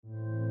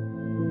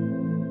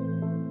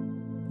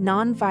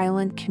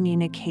Nonviolent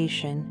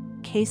communication,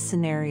 case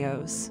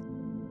scenarios.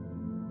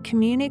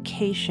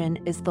 Communication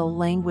is the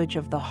language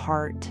of the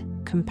heart,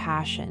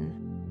 compassion.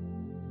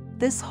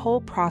 This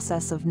whole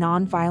process of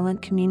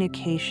nonviolent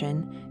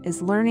communication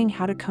is learning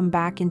how to come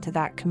back into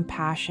that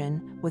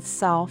compassion with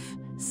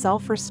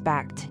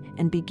self-respect,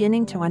 and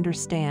beginning to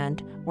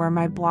understand where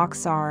my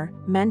blocks are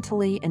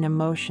mentally and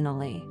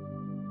emotionally.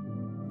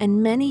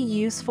 And many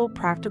useful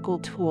practical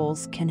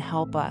tools can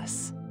help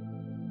us.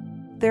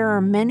 There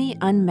are many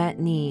unmet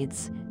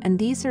needs, and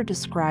these are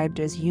described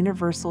as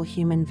universal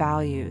human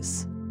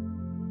values.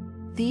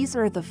 These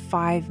are the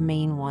 5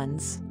 main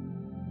ones.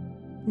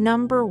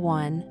 Number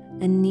 1,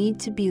 a need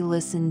to be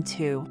listened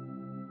to.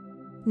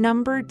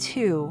 Number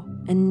 2,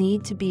 a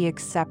need to be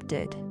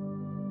accepted.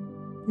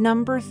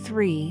 Number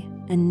 3,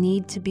 a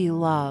need to be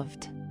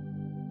loved.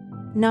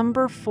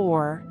 Number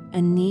 4,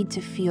 a need to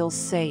feel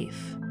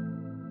safe.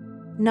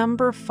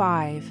 Number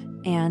 5,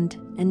 and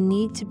a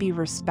need to be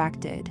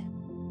respected.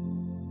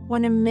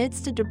 When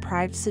amidst a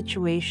deprived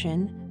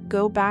situation,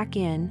 go back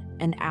in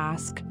and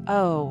ask,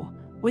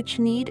 which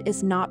need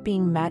is not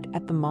being met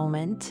at the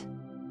moment?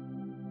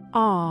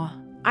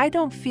 I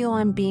don't feel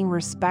I'm being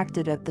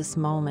respected at this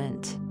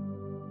moment.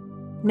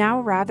 Now,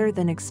 rather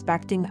than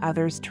expecting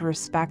others to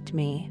respect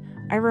me,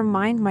 I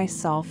remind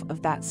myself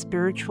of that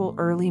spiritual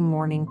early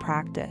morning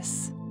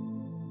practice.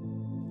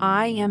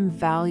 I am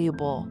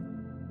valuable.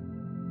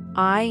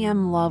 I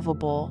am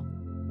lovable.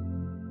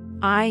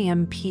 I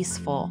am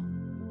peaceful.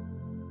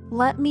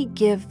 Let me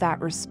give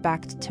that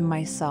respect to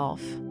myself.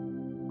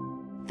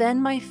 Then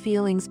my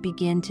feelings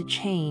begin to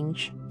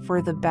change for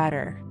the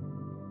better.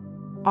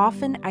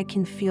 Often I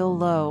can feel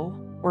low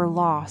or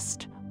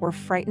lost or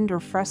frightened or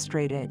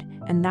frustrated,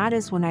 and that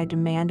is when I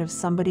demand of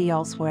somebody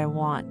else what I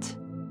want.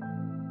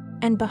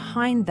 And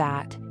behind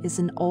that is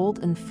an old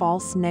and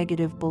false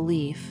negative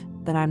belief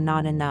that I'm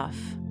not enough,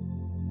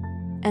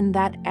 and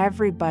that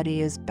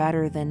everybody is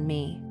better than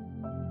me.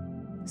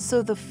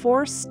 So the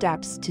 4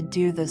 steps to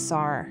do this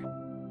are: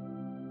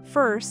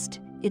 first,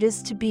 it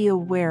is to be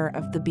aware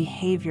of the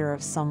behavior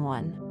of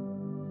someone.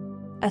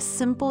 A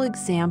simple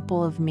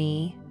example of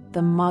me,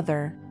 the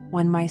mother,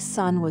 when my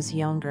son was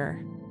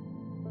younger.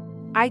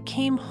 I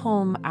came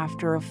home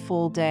after a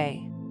full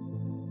day,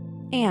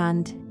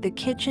 and the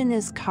kitchen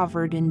is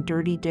covered in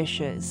dirty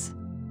dishes,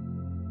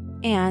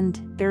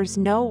 and there's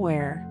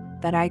nowhere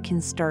that I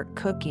can start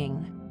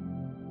cooking.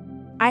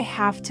 I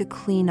have to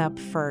clean up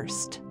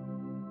first.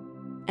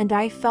 And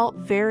I felt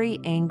very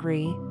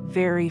angry,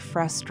 very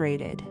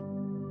frustrated.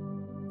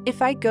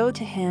 If I go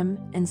to him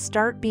and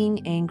start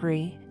being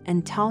angry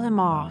and tell him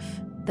off,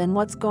 then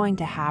what's going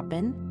to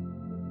happen?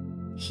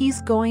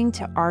 He's going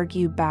to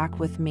argue back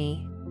with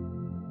me.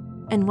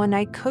 And when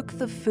I cook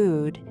the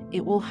food,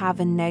 it will have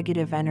a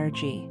negative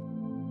energy.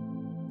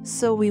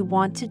 So we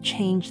want to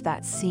change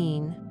that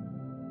scene.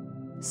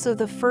 So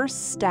the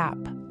first step,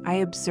 I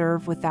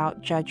observe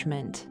without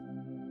judgment.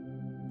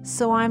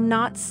 So I'm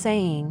not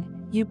saying,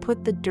 you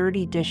put the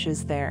dirty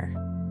dishes there.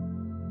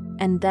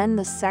 And then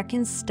the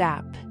second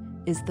step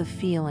is the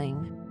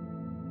feeling.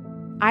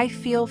 I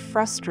feel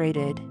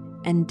frustrated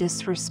and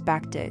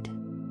disrespected.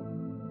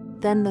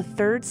 Then the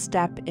third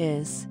step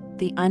is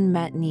the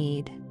unmet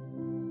need.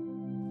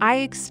 I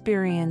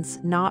experience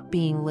not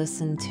being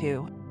listened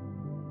to.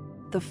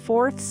 The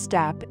fourth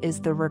step is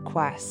the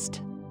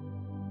request.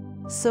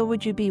 So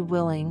would you be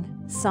willing,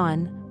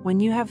 son, when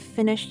you have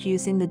finished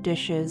using the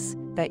dishes,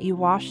 that you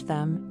wash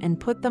them and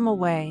put them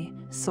away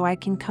so I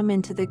can come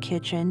into the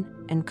kitchen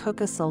and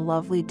cook us a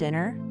lovely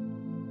dinner?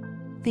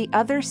 The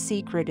other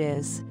secret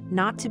is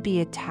not to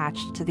be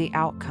attached to the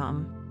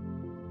outcome.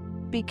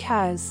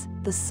 Because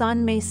the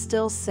son may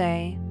still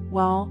say,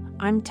 well,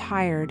 I'm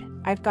tired,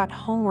 I've got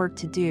homework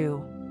to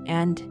do,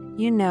 and,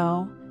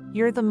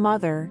 you're the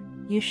mother,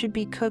 you should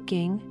be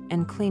cooking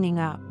and cleaning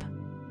up.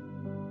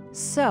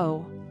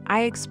 So,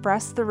 I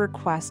express the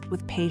request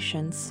with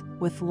patience,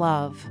 with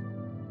love.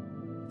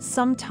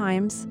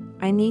 Sometimes,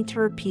 I need to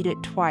repeat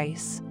it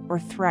twice or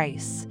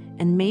thrice,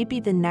 and maybe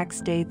the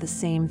next day the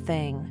same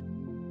thing.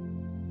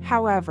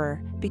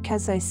 However,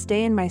 because I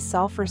stay in my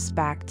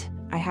self-respect,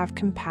 I have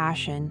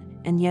compassion,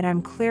 and yet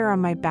I'm clear on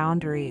my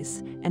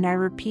boundaries, and I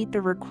repeat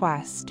the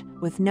request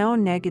with no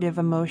negative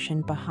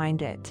emotion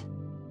behind it.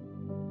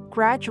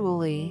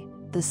 Gradually,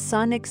 the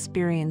son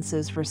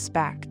experiences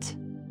respect.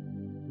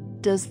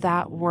 Does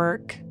that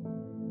work?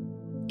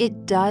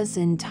 It does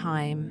in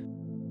time.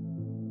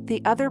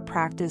 The other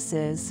practice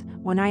is,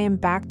 when I am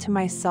back to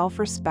my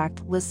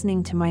self-respect,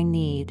 listening to my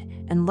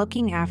need and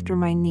looking after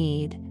my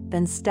need,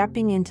 then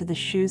stepping into the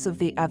shoes of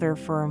the other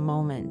for a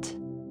moment.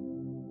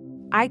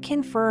 I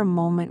can for a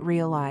moment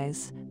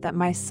realize that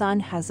my son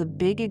has a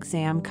big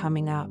exam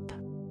coming up.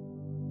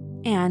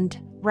 And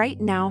right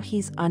now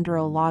he's under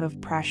a lot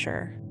of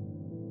pressure.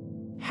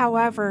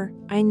 However,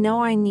 I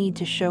know I need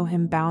to show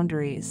him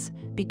boundaries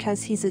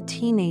because he's a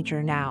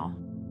teenager now.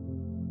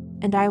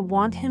 And I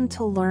want him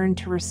to learn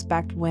to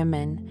respect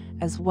women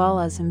as well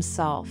as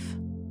himself.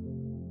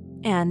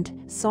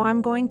 And so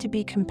I'm going to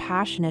be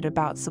compassionate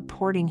about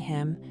supporting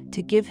him,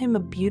 to give him a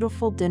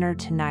beautiful dinner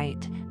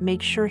tonight,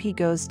 make sure he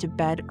goes to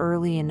bed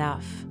early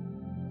enough.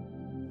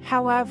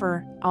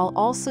 However, I'll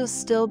also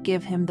still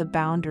give him the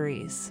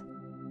boundaries.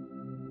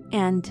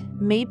 And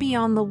maybe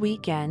on the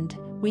weekend,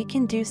 we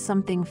can do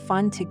something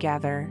fun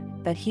together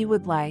that he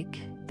would like,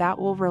 that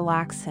will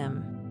relax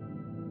him.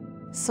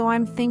 So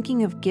I'm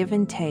thinking of give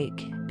and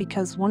take,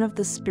 because one of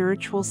the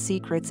spiritual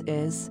secrets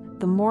is,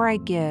 the more I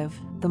give,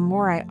 the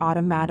more I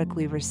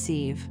automatically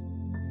receive.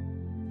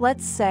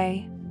 Let's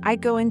say I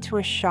go into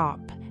a shop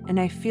and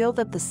I feel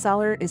that the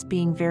seller is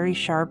being very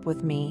sharp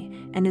with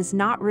me and is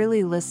not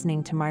really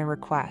listening to my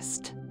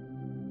request.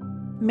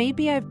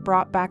 Maybe I've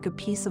brought back a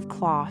piece of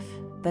cloth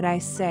that I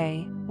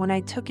say, when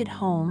I took it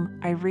home,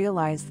 I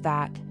realized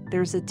that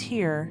there's a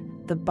tear,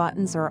 the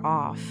buttons are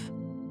off.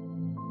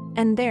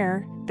 And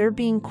they're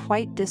being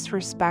quite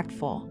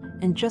disrespectful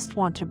and just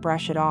want to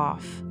brush it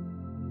off.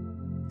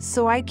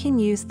 So I can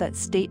use that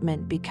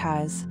statement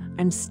because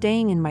I'm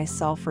staying in my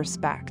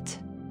self-respect.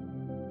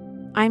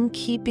 I'm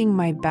keeping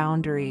my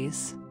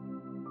boundaries.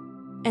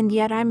 And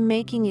yet I'm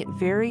making it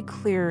very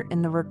clear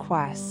in the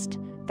request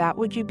that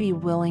would you be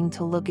willing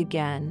to look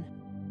again?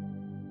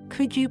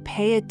 Could you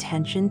pay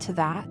attention to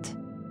that?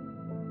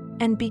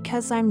 And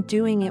because I'm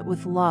doing it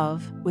with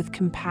love, with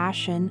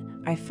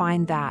compassion, I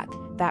find that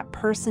that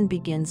person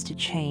begins to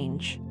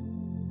change.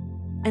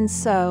 And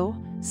so,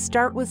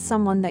 start with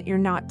someone that you're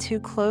not too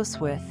close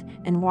with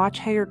and watch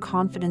how your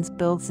confidence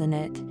builds in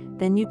it.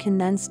 Then you can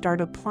then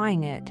start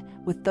applying it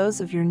with those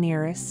of your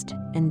nearest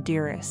and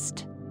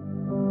dearest.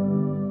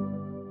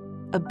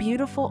 A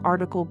beautiful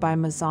article by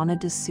Mazana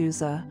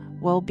D'Souza,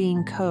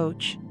 Wellbeing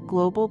Coach,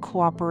 Global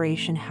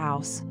Cooperation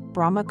House,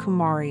 Brahma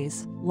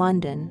Kumaris,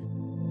 London.